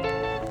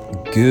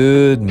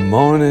Good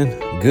morning,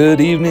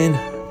 good evening,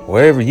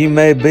 wherever you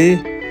may be,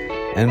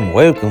 and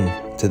welcome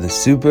to the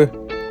Super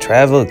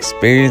Travel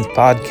Experience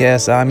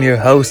Podcast. I'm your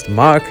host,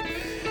 Mark,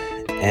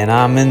 and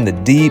I'm in the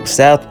deep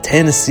South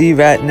Tennessee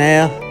right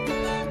now.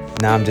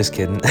 No, I'm just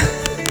kidding.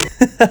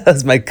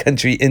 That's my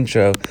country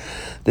intro.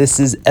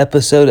 This is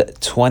episode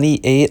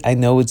 28. I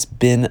know it's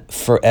been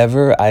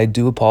forever. I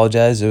do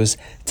apologize. There was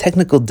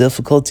technical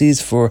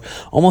difficulties for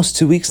almost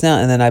 2 weeks now,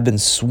 and then I've been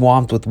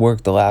swamped with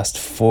work the last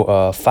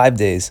 5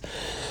 days.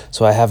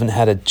 So I haven't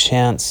had a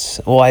chance.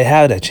 Well, I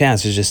had a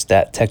chance. It's just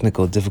that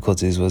technical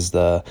difficulties was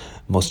the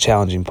most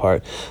challenging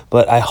part.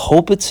 But I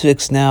hope it's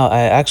fixed now.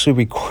 I actually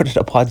recorded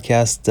a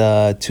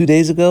podcast 2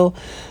 days ago,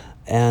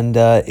 and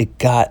it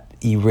got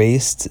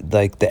erased.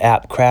 Like the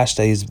app crashed.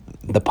 I used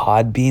the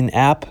Podbean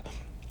app,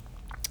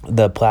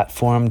 the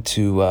platform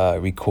to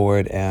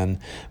record and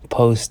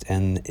post,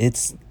 and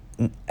it's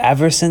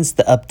ever since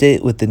the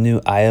update with the new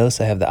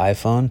iOS. I have the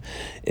iPhone.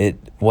 It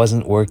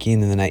wasn't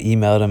working, and then I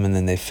emailed them, and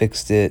then they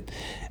fixed it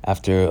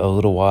after a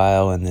little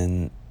while, and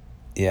then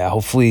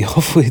hopefully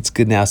it's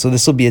good now. So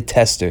this will be a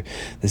tester.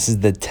 This is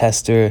the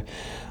tester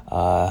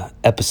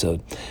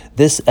episode.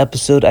 This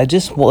episode, I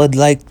just would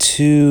like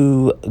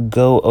to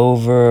go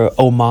over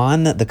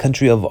Oman, the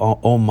country of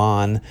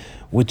Oman,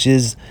 which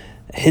is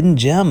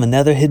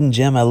another hidden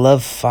gem. I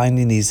love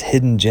finding these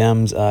hidden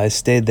gems. I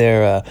stayed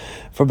there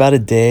for about a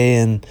day,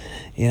 and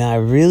I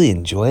really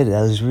enjoyed it.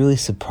 I was really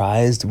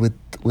surprised with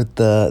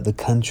the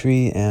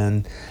country,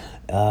 and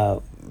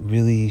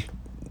really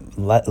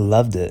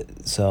loved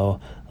it. So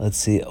let's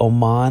see,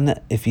 Oman.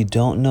 If you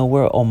don't know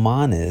where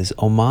Oman is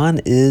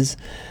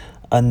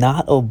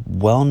not a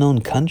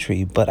well-known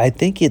country, but I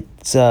think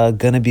it's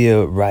going to be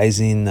a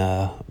rising,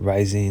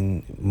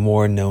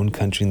 more known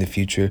country in the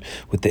future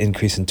with the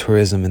increase in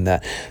tourism and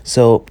that.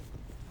 So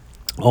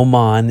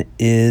Oman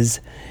is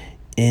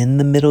in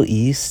the Middle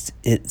East.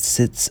 It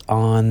sits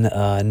on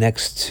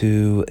next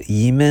to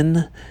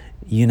Yemen,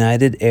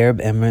 United Arab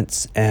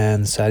Emirates,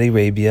 and Saudi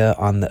Arabia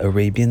on the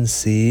Arabian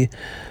Sea.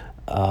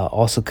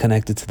 Also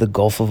connected to the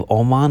Gulf of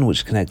Oman,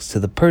 which connects to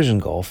the Persian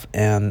Gulf,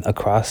 and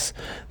across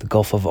the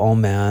Gulf of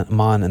Oman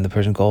and the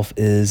Persian Gulf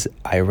is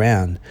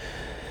Iran.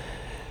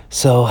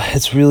 So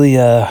it's really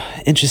a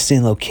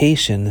interesting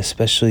location,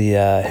 especially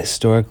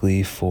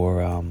historically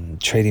for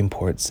trading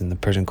ports in the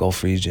Persian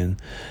Gulf region.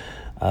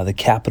 The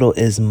capital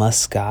is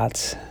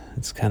Muscat.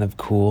 It's kind of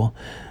cool.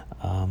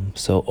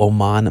 So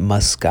Oman,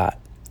 Muscat.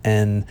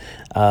 And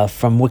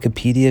from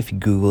Wikipedia, if you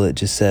Google it,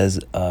 just says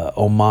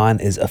Oman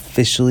is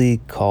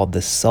officially called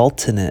the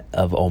Sultanate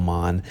of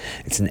Oman.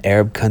 It's an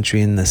Arab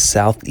country in the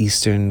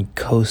southeastern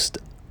coast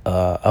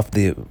of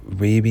the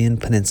Arabian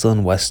Peninsula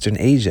in Western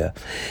Asia.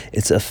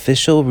 Its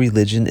official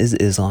religion is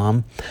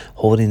Islam,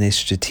 holding a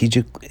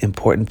strategic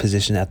important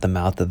position at the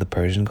mouth of the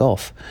Persian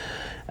Gulf.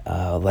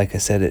 Like I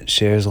said, it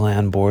shares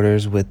land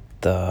borders with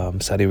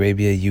Saudi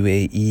Arabia,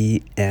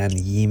 UAE, and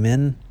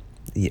Yemen.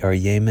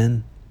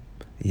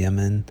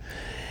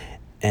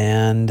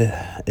 And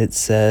it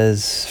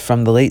says,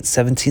 from the late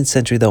 17th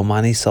century, the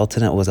Omani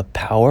Sultanate was a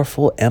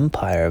powerful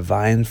empire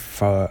vying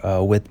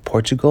with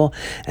Portugal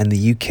and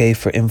the UK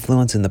for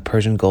influence in the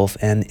Persian Gulf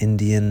and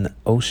Indian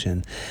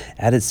Ocean.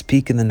 At its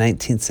peak in the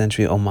 19th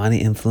century,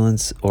 Omani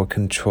influence or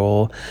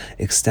control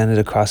extended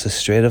across the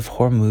Strait of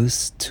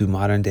Hormuz to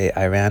modern-day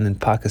Iran and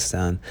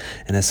Pakistan,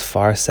 and as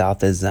far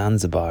south as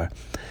Zanzibar.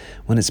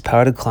 When its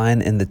power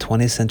declined in the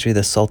 20th century,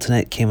 the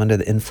Sultanate came under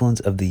the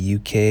influence of the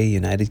UK,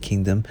 United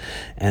Kingdom,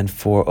 and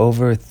for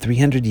over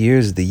 300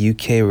 years, the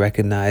UK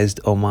recognized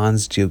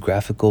Oman's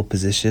geographical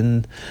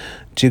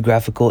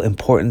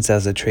importance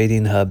as a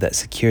trading hub that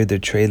secured their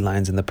trade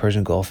lines in the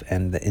Persian Gulf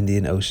and the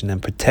Indian Ocean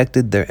and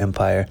protected their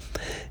empire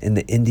in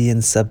the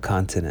Indian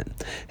subcontinent.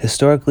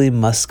 Historically,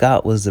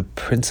 Muscat was the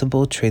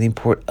principal trading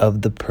port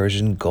of the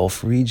Persian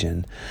Gulf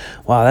region.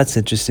 Wow, that's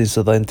interesting.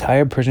 So the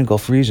entire Persian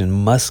Gulf region,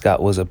 Muscat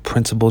was a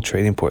principal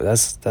trading port.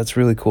 That's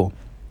really cool.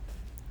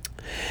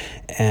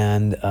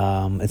 And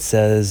it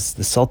says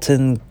the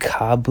Sultan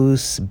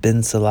Qaboos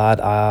bin Saad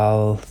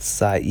Al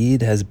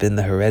Said has been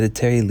the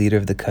hereditary leader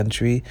of the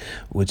country,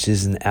 which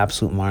is an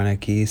absolute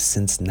monarchy,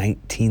 since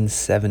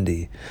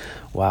 1970.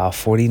 Wow,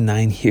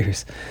 49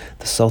 years.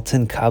 The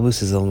Sultan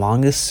Qaboos is the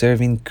longest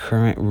serving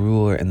current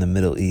ruler in the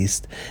Middle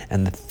East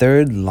and the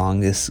third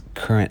longest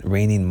current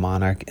reigning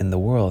monarch in the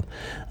world.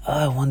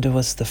 I wonder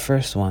what's the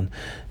first one.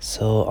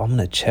 So I'm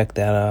going to check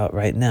that out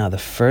right now. The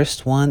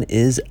first one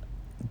is,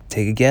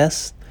 take a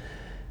guess,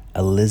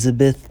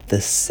 Elizabeth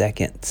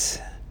II.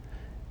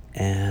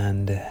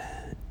 And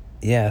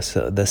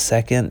so the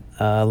second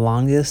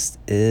longest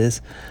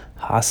is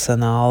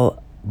Hassan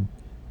al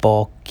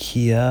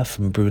Bolkiah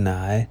from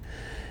Brunei,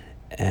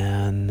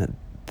 and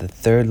the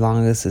third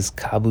longest is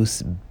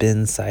Qaboos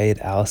bin Said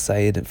Al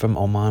Said from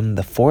Oman.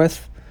 The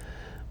fourth,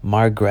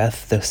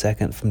 Margrethe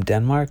II from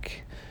Denmark.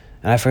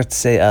 And I forgot to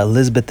say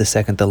Elizabeth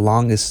II, the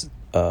longest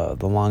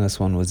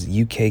one was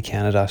UK,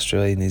 Canada,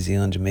 Australia, New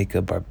Zealand,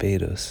 Jamaica,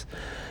 Barbados.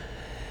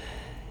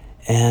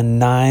 And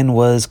 9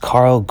 was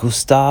Carl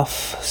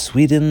Gustaf,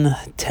 Sweden.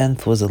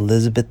 10th was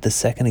Elizabeth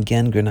II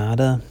again,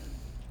 Grenada.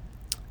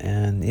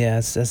 And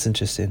yeah, that's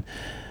interesting.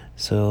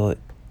 So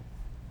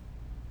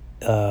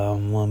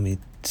let me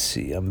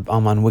see. I'm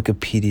on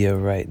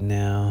Wikipedia right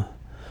now.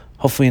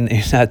 Hopefully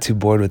you're not too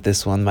bored with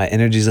this one. My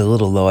energy's a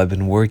little low. I've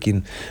been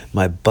working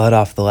my butt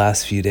off the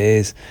last few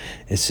days.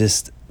 It's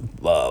just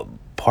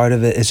part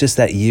of it. It's just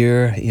that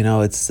year,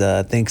 it's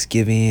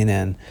Thanksgiving,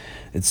 and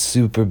it's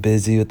super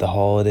busy with the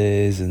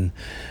holidays. And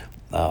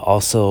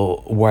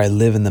also where I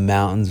live in the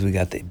mountains, we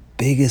got the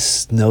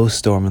biggest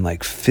snowstorm in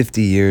like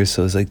 50 years.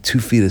 So it's like 2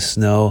 feet of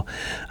snow.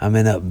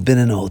 Been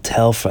in a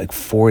hotel for like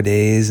 4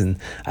 days, and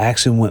I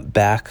actually went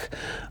back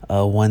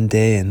one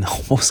day and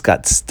almost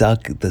got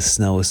stuck. The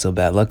snow was so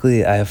bad.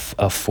 Luckily, I have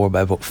a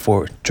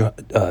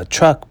 4x4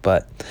 truck,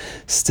 but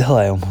still,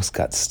 I almost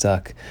got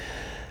stuck.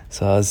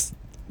 So I was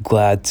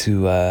glad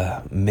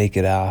to make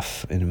it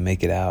off and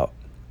make it out.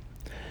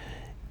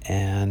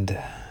 And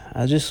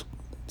I was just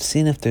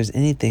seeing if there's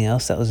anything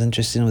else that was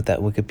interesting with that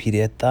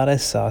Wikipedia. I thought I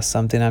saw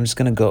something. I'm just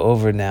going to go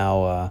over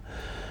now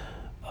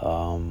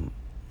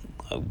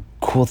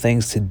cool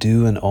things to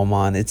do in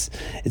Oman. It's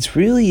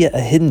really a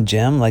hidden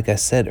gem, like I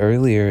said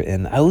earlier,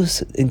 and I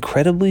was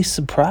incredibly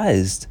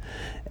surprised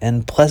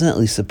and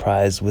pleasantly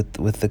surprised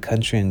with the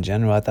country in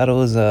general. I thought it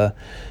was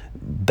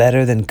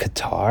better than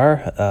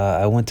Qatar.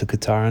 I went to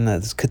Qatar, and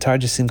Qatar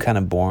just seemed kind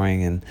of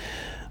boring, and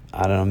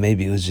I don't know,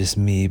 maybe it was just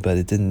me, but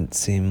it didn't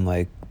seem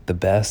like the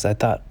best. I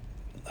thought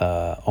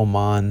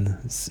Oman,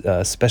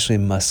 especially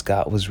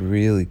Muscat, was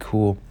really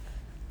cool.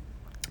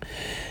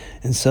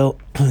 And so,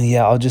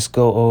 yeah, I'll just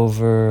go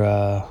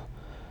over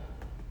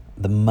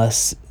the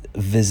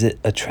must-visit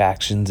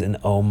attractions in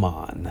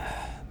Oman.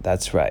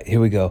 That's right. Here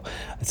we go.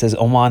 It says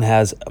Oman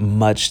has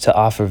much to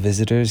offer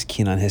visitors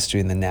keen on history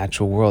and the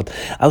natural world.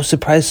 I was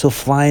surprised. So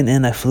flying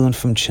in, I flew in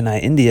from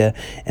Chennai, India,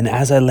 and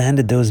as I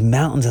landed, there was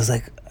mountains. I was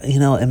like,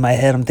 in my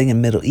head, I'm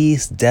thinking Middle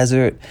East,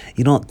 desert.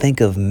 You don't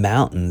think of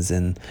mountains,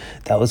 and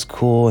that was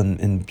cool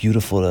and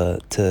beautiful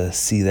to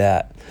see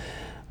that.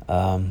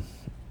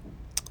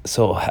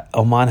 So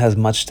Oman has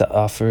much to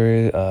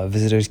offer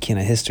visitors keen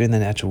on history and the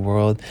natural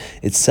world.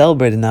 It's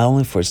celebrated not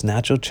only for its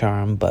natural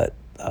charm, but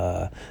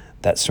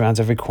that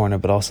surrounds every corner,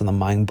 but also the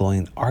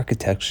mind-blowing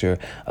architecture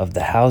of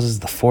the houses,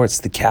 the forts,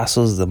 the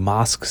castles, the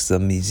mosques, the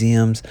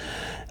museums.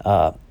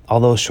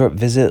 Although a short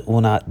visit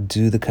will not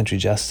do the country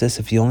justice,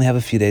 if you only have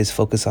a few days,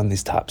 focus on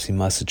these top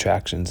must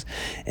attractions.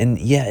 And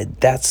yeah,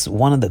 that's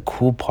one of the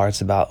cool parts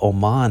about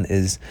Oman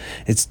is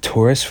it's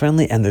tourist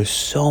friendly, and there's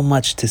so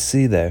much to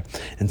see there.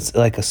 And it's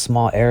like a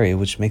small area,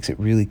 which makes it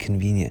really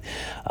convenient.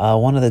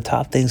 One of the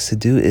top things to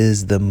do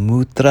is the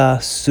Mutra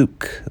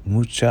Souk.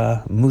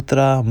 Mutra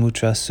Souk.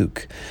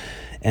 Muttrahsouq.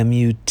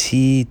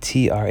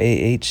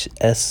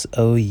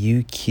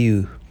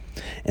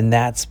 And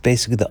that's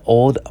basically the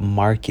old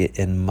market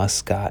in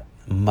Muscat,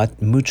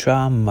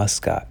 Mutra,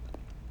 Muscat.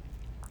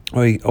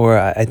 Or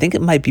I think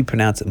it might be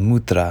pronounced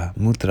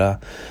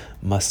Mutra,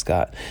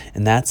 Muscat.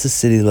 And that's the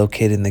city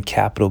located in the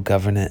capital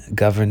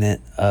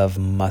governorate of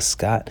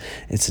Muscat.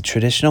 It's a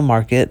traditional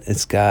market.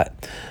 It's got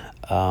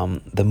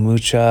the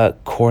Mutra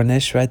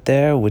Corniche right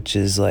there, which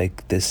is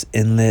like this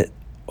inlet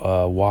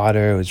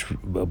water. It's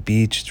a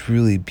beach. It's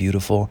really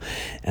beautiful,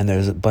 and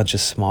there's a bunch of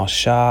small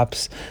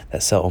shops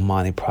that sell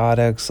Omani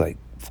products like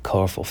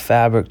colorful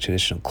fabric,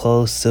 traditional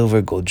clothes,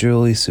 silver, gold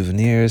jewelry,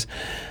 souvenirs.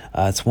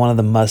 It's one of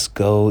the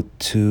must-go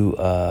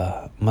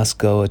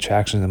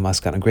attractions in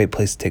Muscat, and a great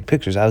place to take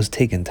pictures. I was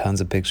taking tons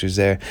of pictures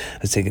there. I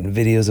was taking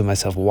videos of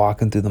myself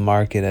walking through the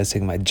market. I was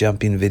taking my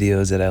jumping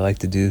videos that I like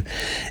to do.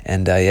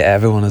 And yeah,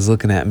 everyone was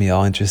looking at me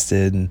all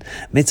interested, and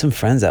made some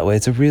friends that way.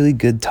 It's a really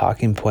good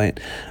talking point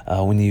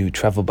when you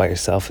travel by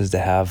yourself, is to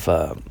have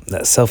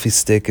that selfie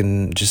stick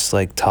and just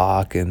like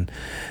talk. And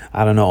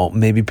I don't know,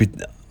 maybe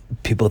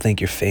people think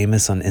you're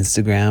famous on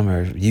Instagram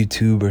or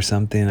YouTube or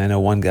something. I know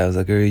one guy was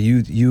like, "Are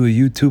you a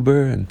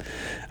YouTuber?" And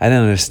I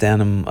didn't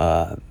understand him.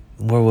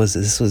 Where was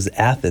this? This was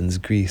Athens,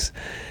 Greece.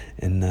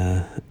 And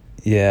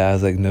yeah, I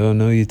was like, no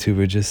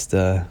YouTuber, just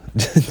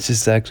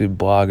just actually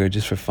blogger,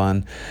 just for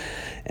fun.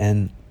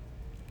 And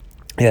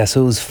yeah,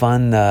 so it was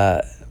fun.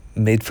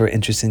 Made for an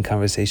interesting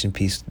conversation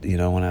piece,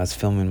 when I was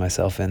filming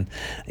myself. And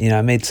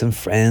I made some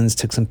friends,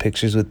 took some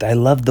pictures with. I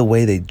love the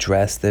way they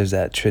dress. There's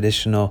that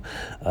traditional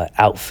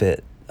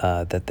outfit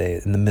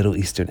in the Middle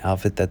Eastern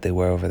outfit that they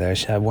wear over there.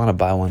 I want to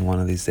buy one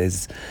of these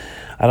days.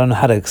 I don't know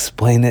how to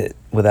explain it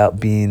without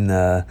being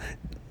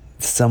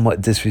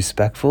somewhat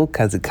disrespectful,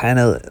 because it kind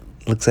of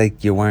looks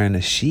like you're wearing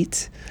a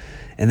sheet,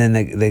 and then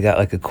they got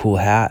like a cool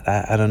hat.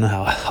 I don't know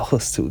how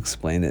else to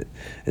explain it.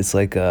 It's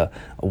like a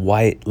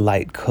white,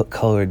 light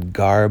colored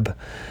garb,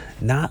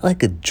 not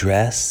like a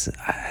dress.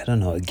 I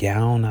don't know, a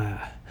gown.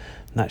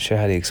 Not sure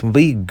how to explain,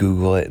 but you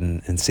Google it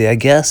and see. I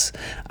guess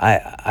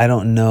I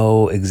don't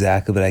know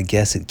exactly, but I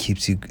guess it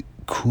keeps you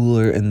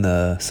cooler in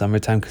the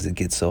summertime because it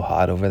gets so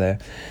hot over there.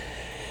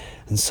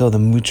 And so the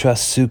Mutra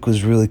Souk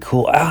was really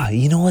cool.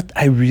 You know what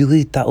I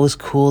really thought was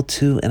cool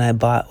too? And I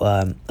bought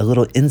a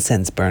little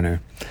incense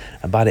burner.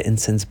 I bought an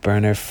incense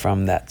burner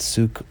from that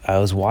souk. I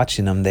was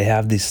watching them. They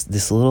have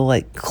this little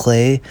like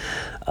clay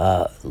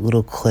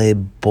little clay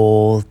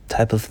bowl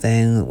type of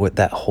thing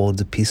that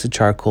holds a piece of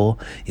charcoal.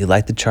 You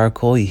light the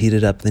charcoal, you heat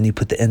it up, then you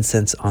put the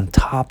incense on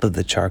top of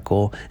the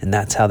charcoal, and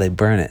that's how they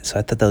burn it. So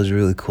I thought that was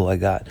really cool. I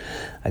got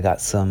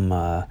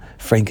some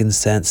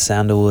frankincense,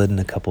 sandalwood, and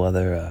a couple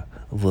other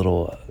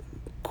little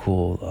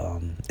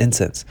cool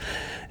incense,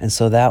 and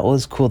so that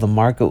was cool. The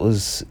market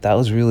was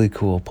really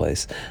cool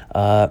place.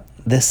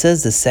 This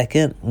says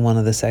one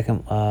of the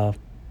second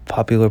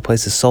popular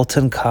places,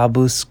 Sultan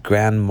Qaboos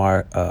Grand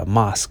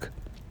Mosque.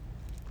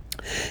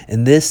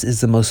 And this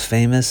is the most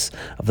famous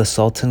of the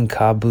Sultan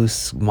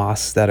Qaboos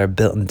mosques that are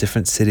built in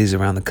different cities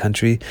around the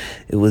country.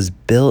 It was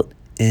built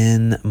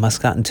in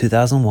Muscat in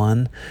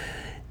 2001,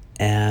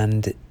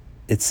 and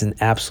it's an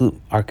absolute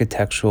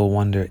architectural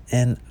wonder.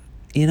 And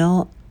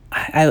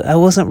I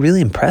wasn't really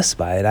impressed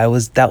by it.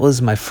 That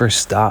was my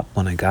first stop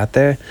when I got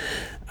there.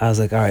 I was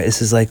like, all right,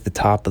 this is like the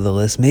top of the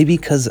list. Maybe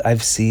because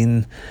I've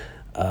seen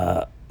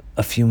a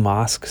few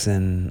mosques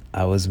and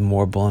I was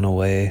more blown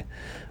away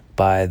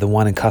by the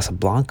one in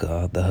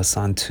Casablanca, the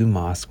Hassan II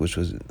Mosque,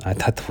 I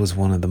thought that was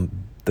one of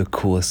the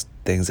coolest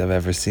things I've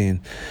ever seen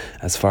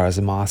as far as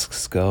the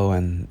mosques go,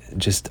 and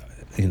just,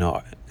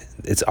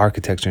 its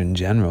architecture in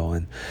general,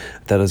 and I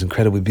thought it was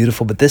incredibly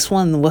beautiful. But this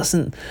one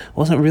wasn't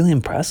really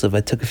impressive.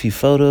 I took a few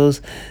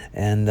photos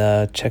and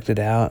checked it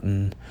out,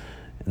 and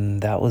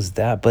that was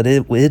that. But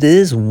it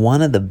is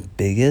one of the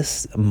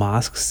biggest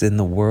mosques in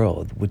the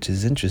world, which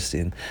is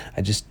interesting.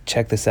 I just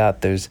checked this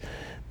out. There's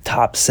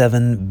top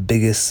 7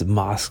 biggest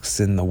mosques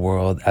in the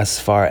world as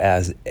far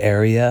as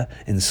area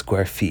in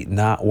square feet,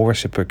 not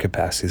worshiper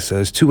capacity. So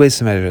there's 2 ways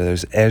to measure.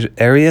 There's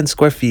area in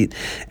square feet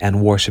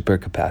and worshiper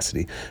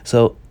capacity.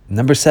 So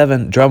number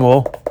 7, drum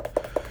roll.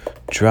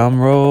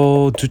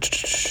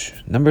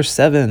 Number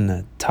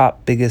 7,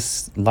 top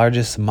biggest,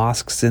 largest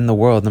mosques in the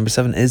world. Number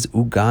 7 is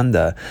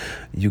Uganda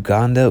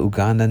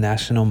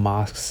National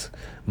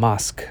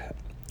Mosque.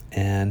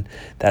 And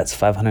that's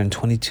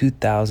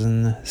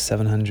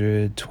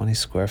 522,720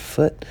 square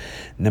foot.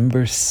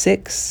 Number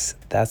 6,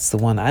 that's the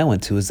one I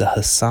went to, is the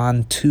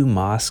Hassan II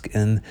Mosque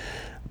in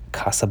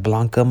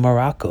Casablanca,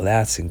 Morocco.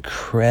 That's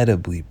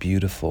incredibly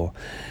beautiful.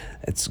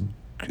 It's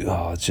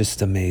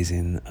just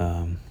amazing.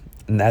 And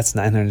that's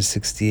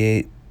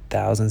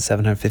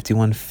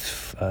 968,751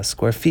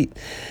 square feet.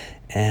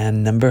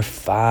 And number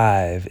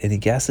 5, any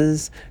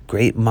guesses?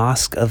 Great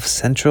Mosque of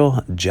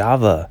Central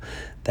Java.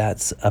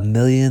 That's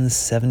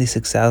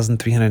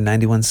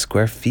 1,076,391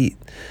 square feet.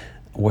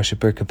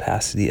 Worshipper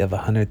capacity of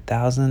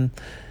 100,000.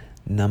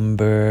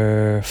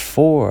 Number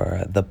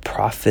 4, the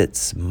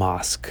Prophet's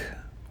Mosque.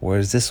 Where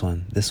is this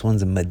one? This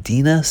one's in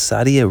Medina,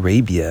 Saudi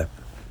Arabia.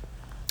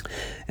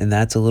 And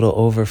that's a little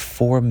over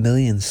 4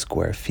 million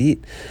square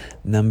feet.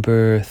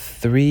 Number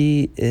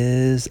 3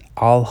 is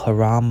Al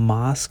Haram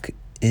Mosque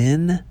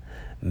in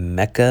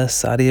Mecca,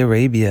 Saudi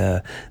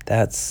Arabia.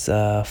 That's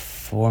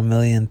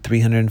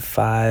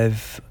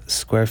 4,305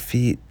 square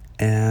feet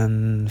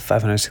and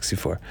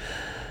 564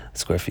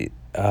 square feet.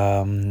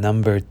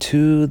 Number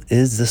 2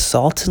 is the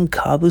Sultan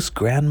Qaboos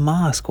Grand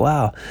Mosque.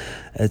 Wow.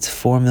 It's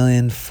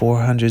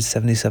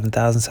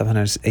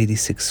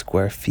 4,477,786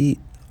 square feet.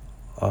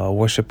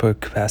 Worshipper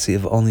capacity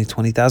of only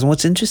 20,000.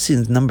 What's interesting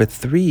is number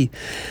 3,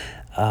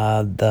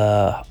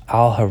 the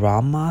Al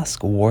Haram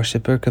Mosque,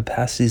 worshipper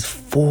capacity is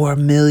 4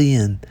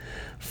 million.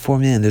 4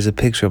 million. There's a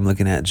picture I'm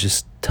looking at,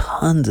 just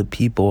tons of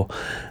people.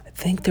 I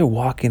think they're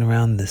walking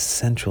around this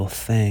central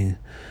thing.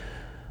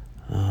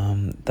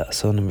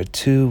 So number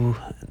 2,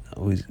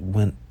 we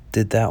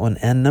did that one.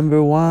 And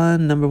number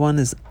one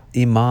is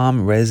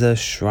Imam Reza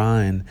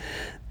Shrine.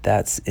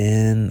 That's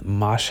in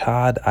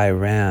Mashhad,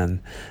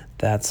 Iran.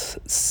 That's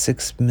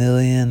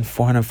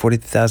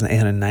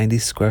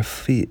 6,440,890 square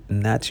feet.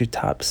 And that's your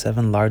top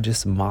 7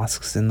 largest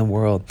mosques in the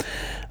world.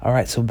 All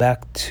right, so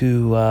back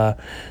to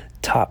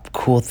top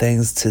cool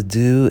things to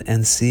do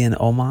and see in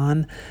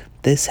Oman.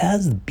 This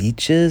has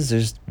beaches.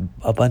 There's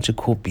a bunch of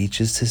cool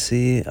beaches to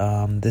see.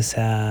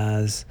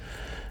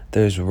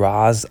 There's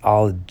Ras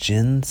Al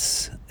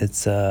Jins.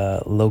 It's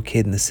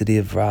located in the city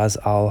of Ras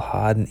Al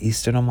Had in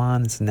eastern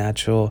Oman. It's a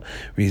natural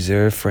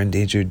reserve for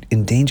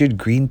endangered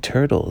green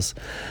turtles.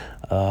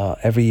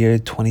 Every year,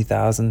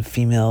 20,000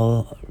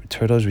 female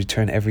turtles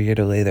return every year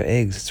to lay their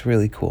eggs. It's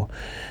really cool.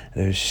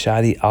 There's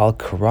Shadi Al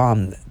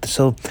Karam.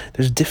 So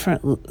there's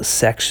different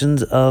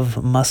sections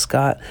of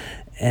Muscat,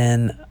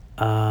 and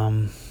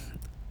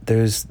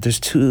there's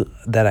 2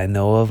 that I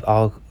know of,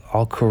 Al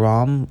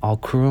Kurum,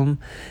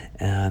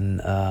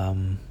 and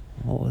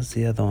what was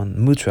the other one?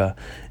 Mutra.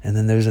 And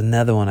then there's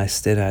another one I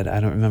stayed at. I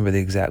don't remember the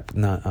exact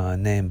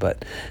name,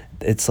 but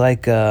it's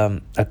like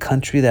a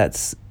country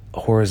that's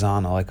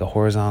horizontal, like a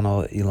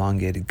horizontal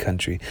elongated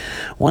country.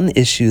 One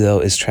issue though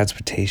is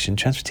transportation.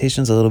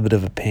 Transportation's a little bit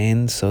of a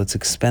pain, so it's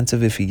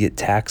expensive if you get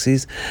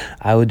taxis.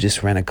 I would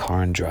just rent a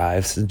car and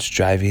drive, since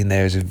driving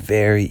there is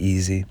very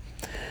easy.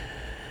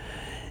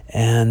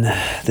 And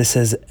this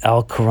says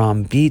Al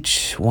Karam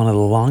Beach, one of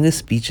the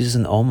longest beaches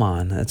in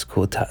Oman. That's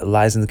cool. It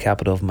lies in the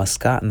capital of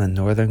Muscat on the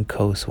northern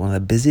coast. One of the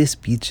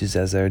busiest beaches,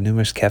 as there are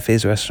numerous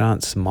cafes,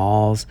 restaurants,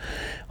 malls,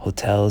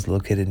 hotels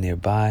located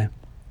nearby.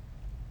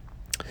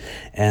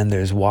 And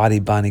there's Wadi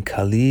Bani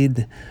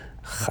Khalid.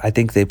 I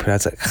think they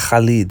pronounce it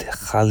Khalid.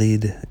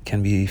 Khalid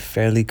can be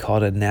fairly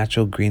called a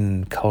natural, green,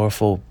 and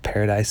colorful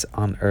paradise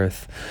on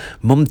earth.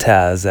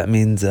 Mumtaz, that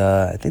means,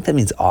 I think that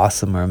means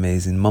awesome or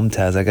amazing.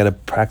 Mumtaz, I got to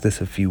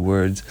practice a few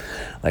words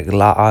like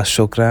la'a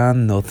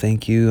shokran, no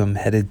thank you. I'm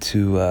headed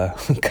to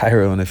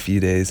Cairo in a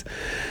few days.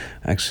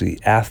 Actually,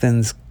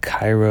 Athens,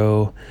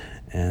 Cairo,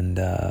 and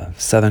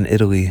southern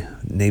Italy,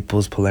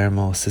 Naples,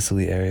 Palermo,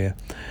 Sicily area.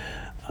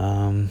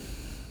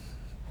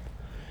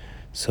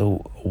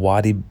 So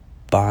Wadi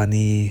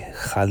Bani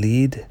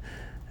Khalid,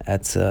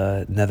 that's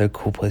another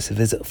cool place to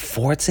visit.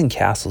 Forts and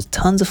castles,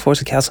 tons of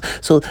forts and castles.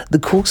 So the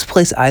coolest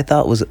place I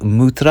thought was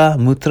Mutra.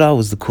 Mutra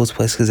was the coolest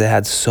place because it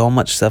had so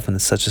much stuff in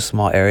such a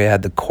small area. It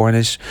had the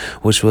Corniche,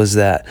 which was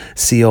that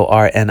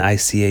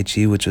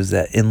Corniche, which was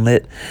that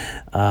inlet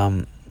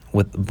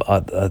with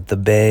the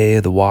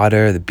bay, the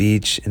water, the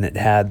beach, and it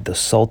had the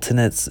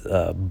Sultanate's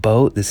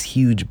boat, this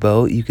huge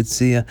boat you could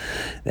see. It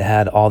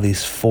had all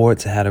these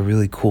forts. It had a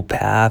really cool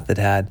path. It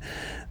had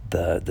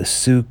the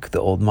souk,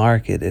 the old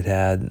market. It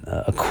had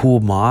a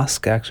cool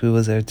mosque actually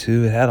was there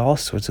too. It had all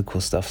sorts of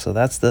cool stuff. So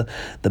that's the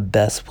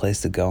best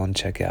place to go and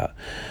check out.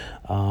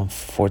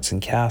 Forts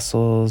and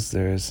castles.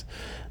 There's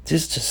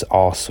just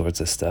all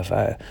sorts of stuff.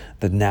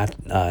 The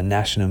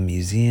National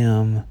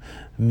Museum.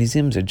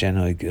 Museums are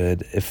generally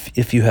good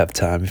if you have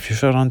time. If you're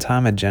short on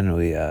time, I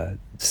generally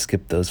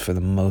skip those for the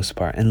most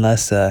part,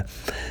 unless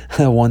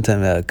one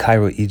time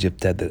Cairo,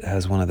 Egypt, that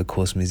has one of the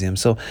coolest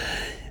museums. So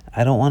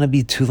I don't want to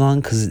be too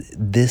long because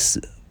this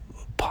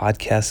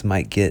podcast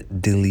might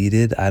get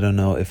deleted. I don't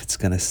know if it's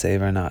going to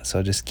save or not. So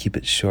I'll just keep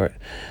it short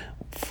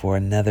for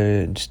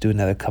just do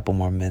another couple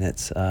more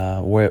minutes.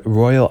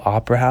 Royal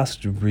Opera House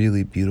is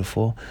really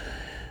beautiful.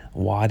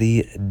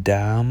 Wadi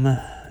Dam,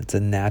 it's a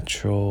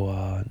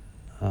natural,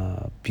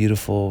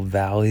 beautiful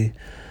valley.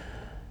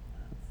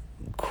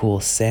 Cool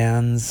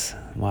sands.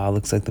 Wow, it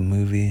looks like the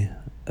movie.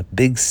 A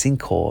big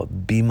sinkhole,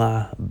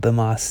 Bima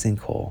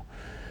sinkhole.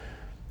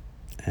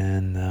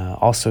 And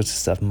all sorts of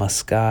stuff.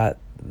 Muscat's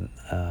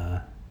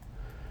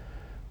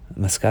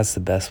the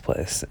best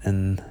place.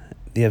 And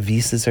yeah,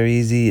 visas are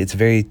easy. It's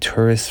very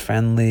tourist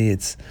friendly.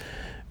 It's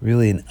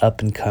really an up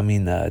and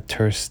coming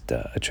tourist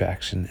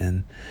attraction.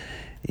 And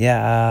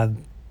yeah,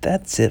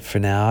 that's it for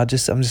now. I'm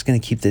just gonna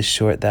keep this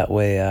short. That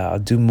way, I'll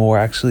do more.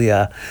 Actually,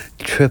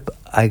 trip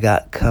I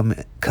got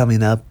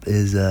coming up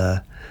is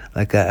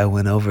like I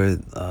went over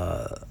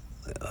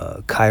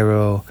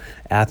Cairo,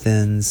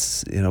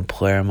 Athens,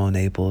 Palermo,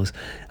 Naples.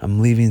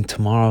 I'm leaving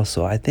tomorrow,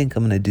 so I think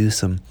I'm gonna do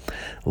some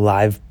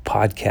live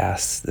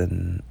podcasts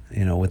and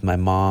with my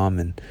mom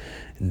and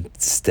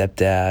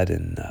stepdad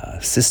and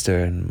sister,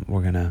 and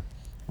we're gonna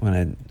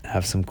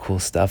have some cool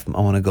stuff. I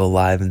want to go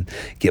live and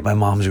get my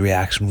mom's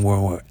reaction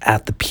when we're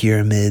at the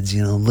pyramids,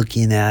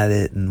 looking at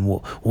it, and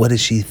what does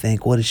she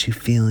think? What is she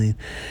feeling?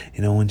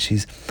 When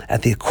she's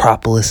at the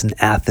Acropolis in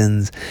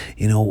Athens,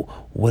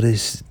 what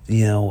is,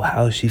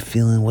 how is she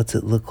feeling? What's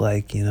it look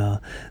like? I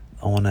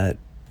want to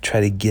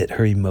try to get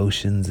her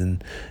emotions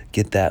and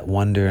get that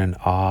wonder and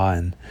awe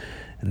and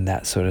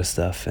that sort of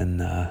stuff. And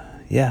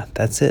yeah,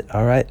 that's it.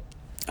 All right.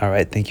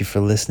 Thank you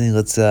for listening.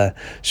 Let's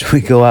should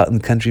we go out in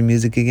country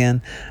music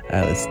again? All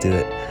right, let's do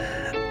it.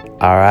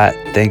 All right,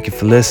 thank you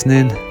for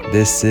listening.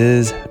 This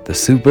is the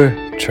Super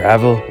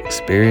Travel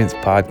Experience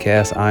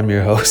Podcast. I'm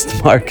your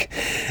host, Mark,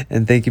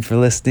 and thank you for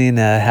listening.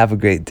 Have a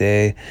great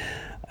day,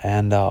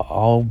 and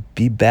I'll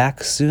be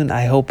back soon.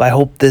 I hope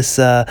this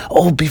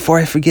before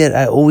I forget,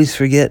 I always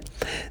forget,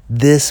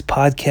 this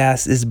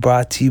podcast is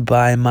brought to you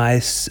by my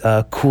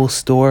cool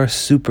store,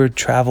 Super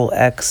Travel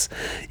X.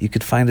 You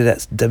could find it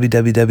at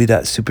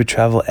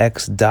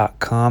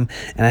www.supertravelx.com,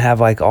 and I have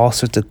like all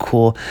sorts of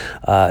cool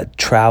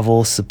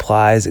travel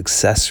supplies,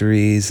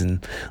 accessories,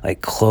 and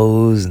like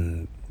clothes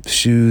and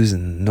shoes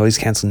and noise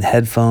canceling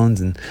headphones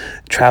and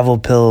travel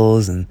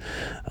pills and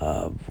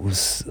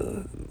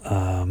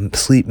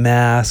sleep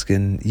mask,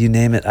 and you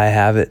name it, I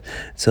have it.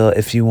 So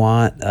if you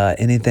want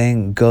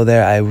anything, go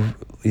there.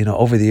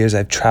 Over the years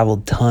I've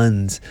traveled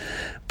tons,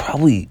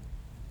 probably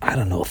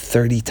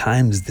 30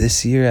 times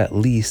this year at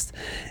least,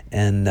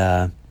 and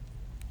I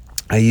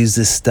use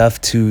this stuff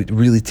to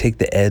really take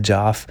the edge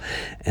off.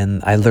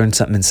 And I learned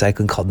something in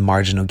cycling called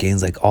marginal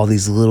gains, like all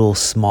these little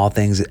small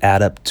things that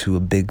add up to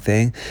a big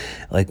thing,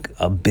 like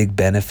a big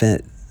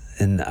benefit.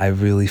 And I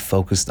really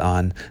focused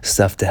on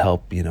stuff to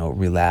help,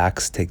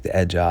 relax, take the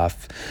edge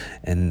off,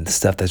 and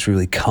stuff that's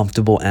really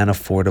comfortable and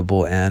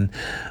affordable. And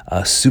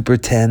Super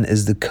 10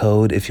 is the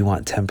code if you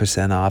want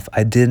 10% off.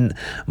 I didn't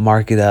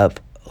mark it up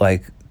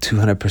like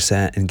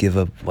 200% and give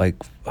up like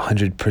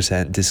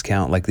 100%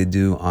 discount like they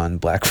do on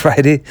Black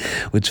Friday,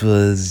 which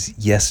was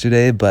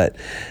yesterday. But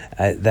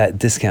that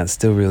discount's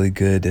still really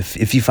good.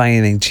 If you find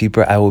anything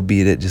cheaper, I will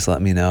beat it. Just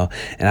let me know.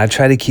 And I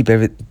try to keep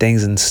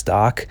things in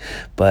stock,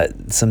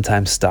 but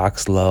sometimes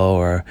stock's low,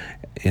 or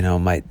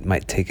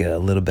might take a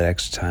little bit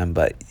extra time.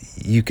 But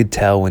you could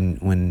tell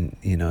when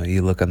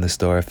you look on the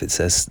store if it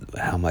says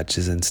how much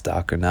is in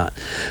stock or not.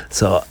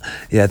 So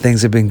yeah,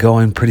 things have been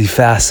going pretty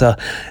fast. So,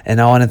 and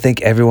I want to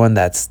thank everyone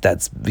that's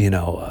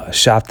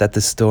shopped at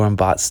the store and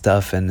bought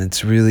stuff. And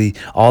it's really,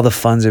 all the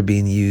funds are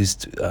being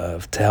used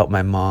to help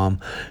my mom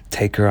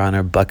take her on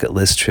her bucket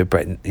list trip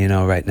right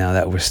now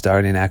that we're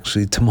starting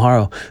actually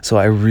tomorrow. So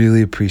I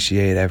really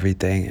appreciate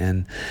everything,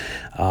 and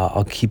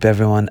I'll keep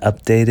everyone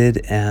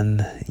updated.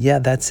 And yeah,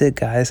 that's it,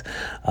 guys.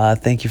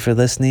 Thank you for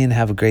listening.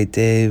 Have a great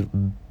day.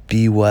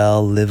 Be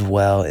well,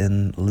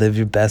 and live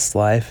your best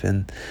life.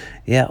 And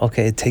yeah,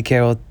 okay, take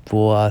care.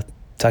 We'll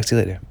talk to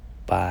you later.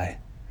 Bye.